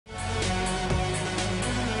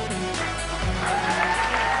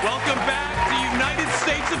welcome back to United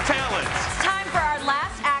States of Talent. It's time for our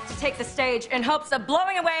last act to take the stage in hopes of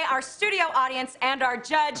blowing away our studio audience and our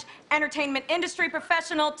judge, entertainment industry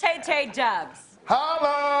professional, Tay-Tay Dubs.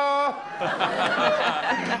 Holla!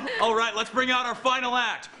 All right, let's bring out our final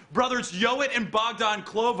act. Brothers Yoet and Bogdan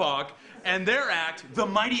Klovok and their act, The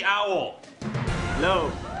Mighty Owl. Hello.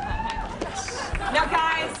 Now,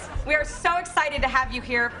 guys, we are so excited to have you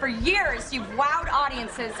here. For years, you've wowed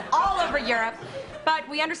audiences all over Europe, but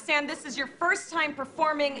we understand this is your first time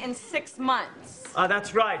performing in 6 months.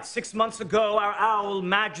 That's right. 6 months ago, our owl,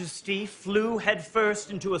 Majesty, flew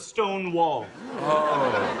headfirst into a stone wall.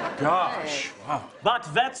 Oh, gosh. Wow. But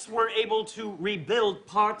vets were able to rebuild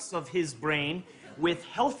parts of his brain with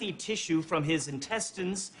healthy tissue from his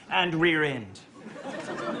intestines and rear end.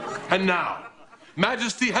 And now,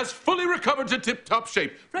 Majesty has fully recovered to tip-top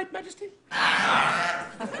shape. Right, Majesty?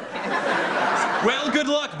 Well, good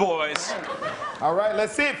luck, boys. All right,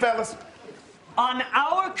 let's see it, fellas. On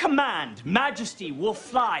our command, Majesty will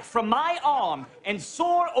fly from my arm and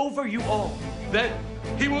soar over you all. Then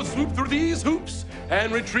he will swoop through these hoops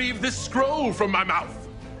and retrieve this scroll from my mouth.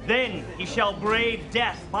 Then he shall brave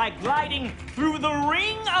death by gliding through the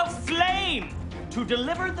ring of flame to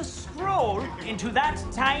deliver the scroll into that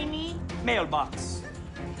tiny mailbox.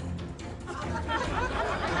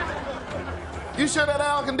 You sure that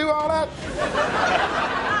owl can do all that?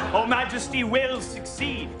 Oh, Majesty will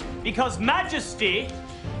succeed, because Majesty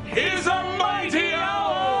Is a mighty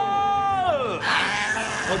owl!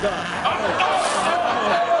 Oh, God.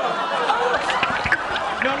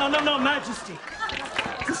 No, Majesty.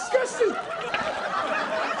 Disgusting.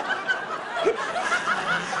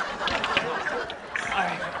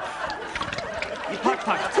 He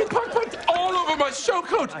parked. He parked all over my show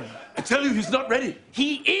coat. I tell you, he's not ready.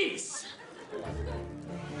 He is.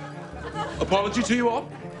 Apology to you all.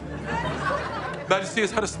 Majesty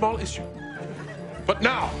has had a small issue. But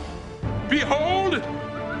now, behold,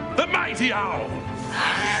 the mighty owl.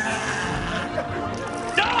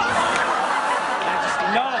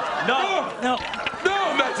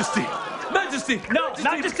 No, Majesty. Majesty. No,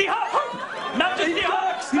 Majesty hop! Majesty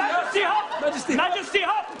hop! Majesty hop! Majesty. Majesty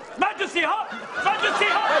hop! Majesty hop! Majesty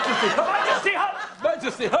hop! Majesty hop!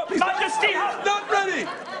 Majesty, help me. Majesty hop! He's not ready.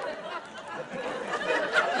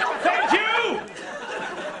 Thank you!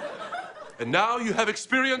 And now you have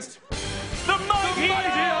experienced The mighty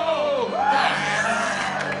owl!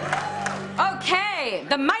 Okay,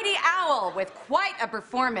 the Mighty Owl with quite a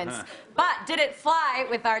performance. But did it fly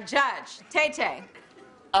with our judge, Tay-Tay?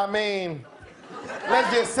 I mean, let's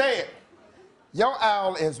just say it. Your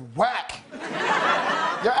owl is whack.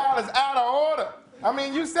 Your owl is out of order. I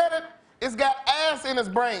mean, you said it. It's got ass in its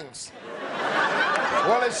brains.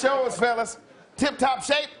 Well, it shows, fellas. Tip-top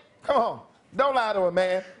shape. Come on. Don't lie to a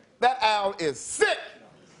man. That owl is sick.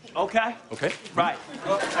 Okay. Okay. Right.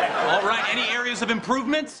 All right, any areas of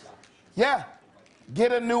improvement? Yeah.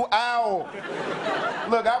 Get a new owl.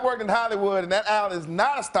 Look, I worked in Hollywood, and that owl is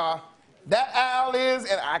not a star. That owl is,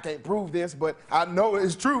 and I can't prove this, but I know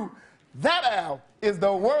it's true, that owl is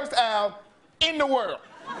the worst owl in the world.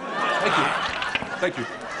 Thank you. Thank you.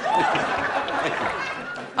 Thank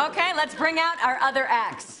you. Okay, let's bring out our other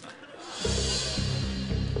acts.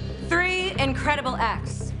 3 incredible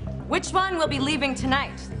acts. Which one will be leaving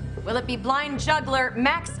tonight? Will it be blind juggler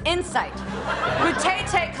Max Insight, who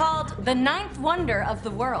Tay-Tay called the 9th wonder of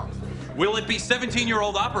the world? Will it be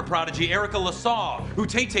 17-year-old opera prodigy Erica LaSalle, who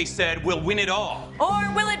Tay-Tay said will win it all?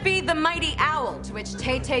 Or will it be the Mighty Owl, to which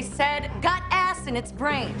Tay-Tay said got ass in its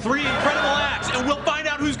brain? 3 incredible acts, and we'll find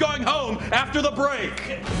out who's going home after the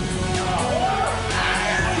break.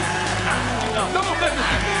 No,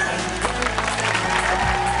 Majesty.